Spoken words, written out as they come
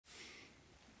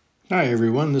Hi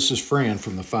everyone, this is Fran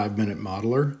from the 5-Minute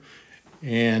Modeler.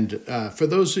 And for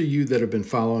those of you that have been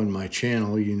following my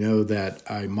channel, you know that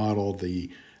I model the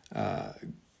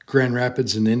Grand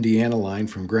Rapids and Indiana line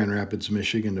from Grand Rapids,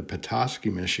 Michigan to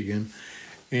Petoskey, Michigan.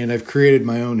 And I've created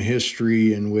my own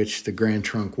history in which the Grand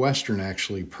Trunk Western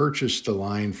actually purchased the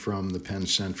line from the Penn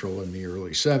Central in the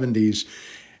early 70s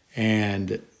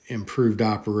and improved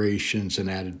operations and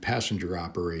added passenger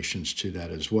operations to that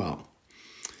as well.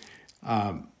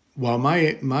 While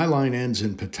my line ends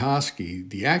in Petoskey,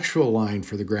 the actual line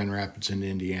for the Grand Rapids in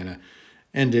Indiana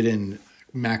ended in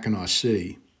Mackinaw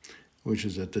City, which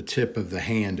is at the tip of the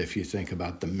hand if you think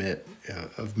about the mitt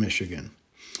of Michigan.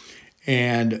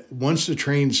 And once the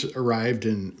trains arrived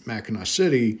in Mackinaw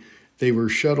City, they were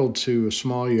shuttled to a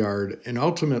small yard and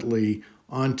ultimately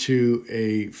onto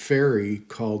a ferry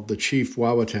called the Chief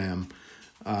Wawatam,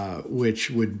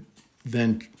 which would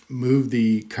then move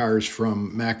the cars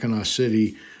from Mackinaw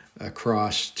City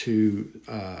across to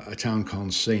a town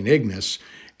called St. Ignace,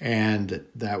 and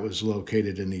that was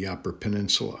located in the Upper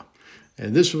Peninsula.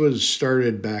 And this was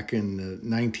started back in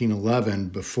 1911,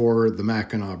 before the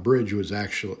Mackinac Bridge was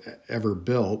actually ever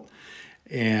built,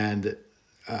 and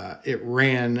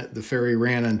the ferry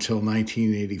ran until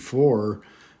 1984,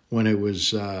 when it was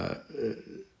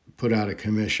put out of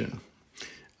commission.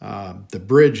 The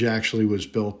bridge actually was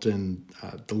built in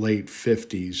the late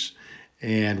 50s.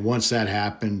 And once that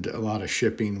happened, a lot of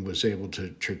shipping was able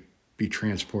to be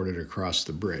transported across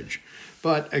the bridge.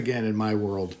 But again, in my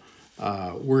world,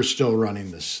 we're still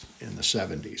running this in the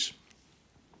 70s.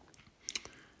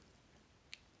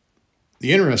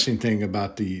 The interesting thing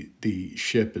about the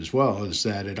ship as well is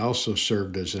that it also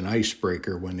served as an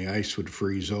icebreaker when the ice would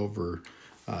freeze over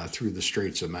through the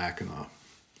Straits of Mackinac.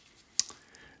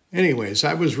 Anyways,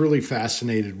 I was really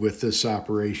fascinated with this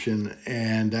operation,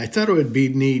 and I thought it would be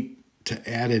neat to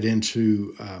add it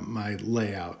into my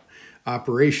layout.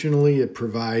 Operationally, it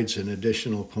provides an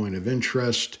additional point of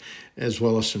interest, as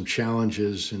well as some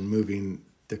challenges in moving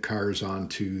the cars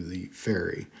onto the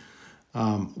ferry.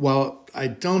 While I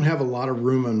don't have a lot of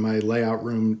room in my layout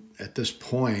room at this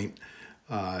point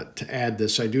to add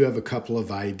this, I do have a couple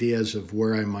of ideas of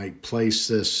where I might place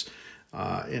this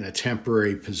in a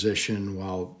temporary position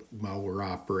while we're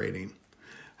operating.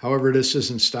 However, this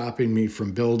isn't stopping me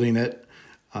from building it,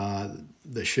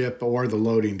 the ship, or the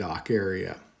loading dock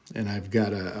area, and I've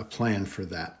got a plan for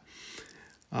that.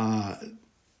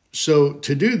 So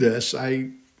to do this, I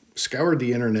scoured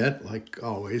the internet, like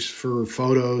always, for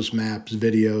photos, maps,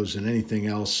 videos, and anything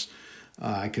else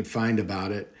I could find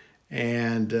about it.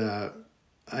 And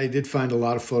I did find a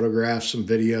lot of photographs, some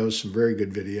videos, some very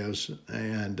good videos.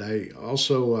 And I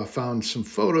also found some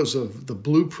photos of the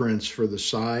blueprints for the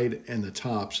side and the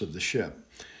tops of the ship.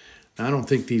 Now, I don't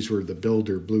think these were the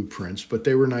builder blueprints, but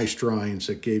they were nice drawings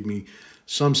that gave me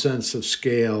some sense of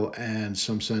scale and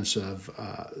some sense of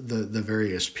the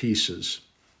various pieces.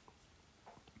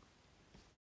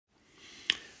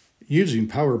 Using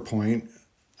PowerPoint,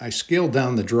 I scaled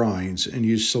down the drawings and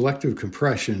used selective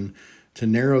compression to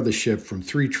narrow the ship from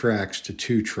 3 tracks to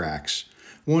 2 tracks.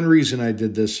 One reason I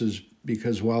did this is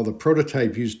because while the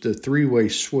prototype used a 3-way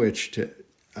switch to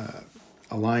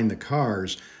align the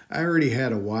cars, I already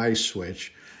had a Y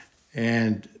switch,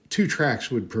 and 2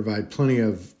 tracks would provide plenty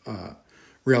of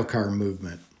railcar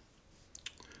movement.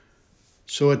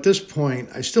 So at this point,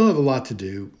 I still have a lot to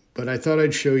do, but I thought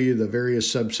I'd show you the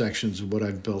various subsections of what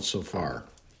I've built so far.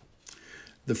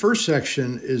 The first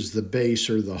section is the base,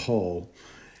 or the hull,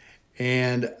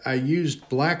 and I used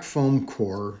black foam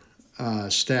core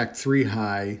stacked 3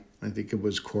 high, I think it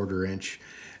was 1/4 inch,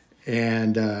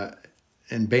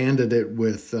 and banded it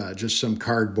with just some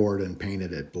cardboard and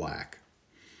painted it black.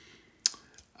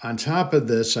 On top of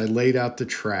this, I laid out the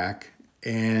track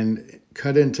and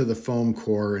cut into the foam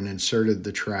core and inserted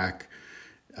the track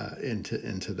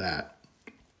into that.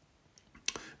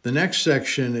 The next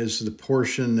section is the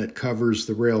portion that covers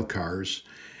the rail cars.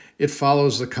 It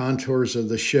follows the contours of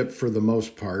the ship for the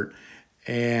most part,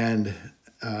 and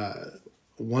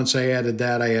once I added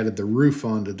that, I added the roof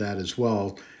onto that as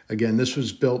well. Again, this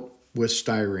was built with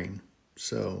styrene,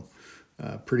 so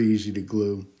pretty easy to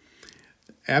glue.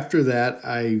 After that,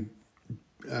 I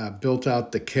built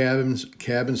out the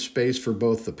cabin space for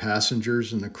both the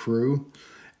passengers and the crew.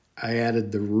 I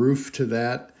added the roof to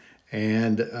that,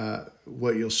 and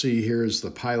what you'll see here is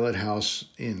the pilot house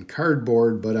in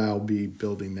cardboard, but I'll be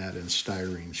building that in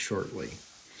styrene shortly.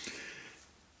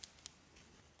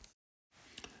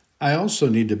 I also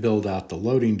need to build out the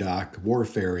loading dock,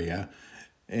 wharf area,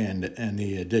 and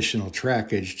the additional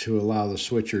trackage to allow the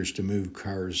switchers to move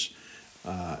cars.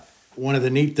 One of the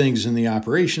neat things in the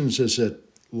operations is that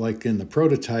like in the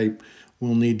prototype,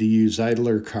 we'll need to use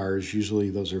idler cars. Usually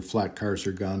those are flat cars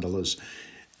or gondolas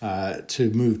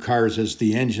to move cars as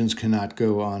the engines cannot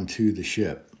go onto the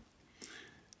ship.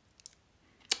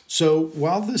 So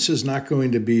while this is not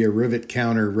going to be a rivet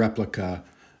counter replica,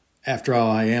 after all,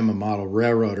 I am a model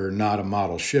railroader, not a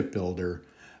model shipbuilder,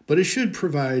 but it should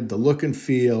provide the look and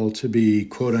feel to be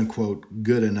quote-unquote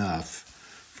good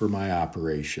enough for my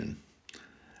operation.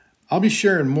 I'll be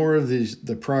sharing more of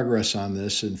the progress on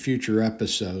this in future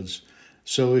episodes,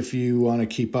 so if you want to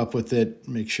keep up with it,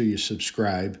 make sure you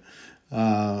subscribe.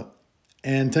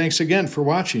 And thanks again for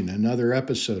watching another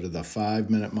episode of the 5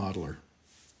 Minute Modeler.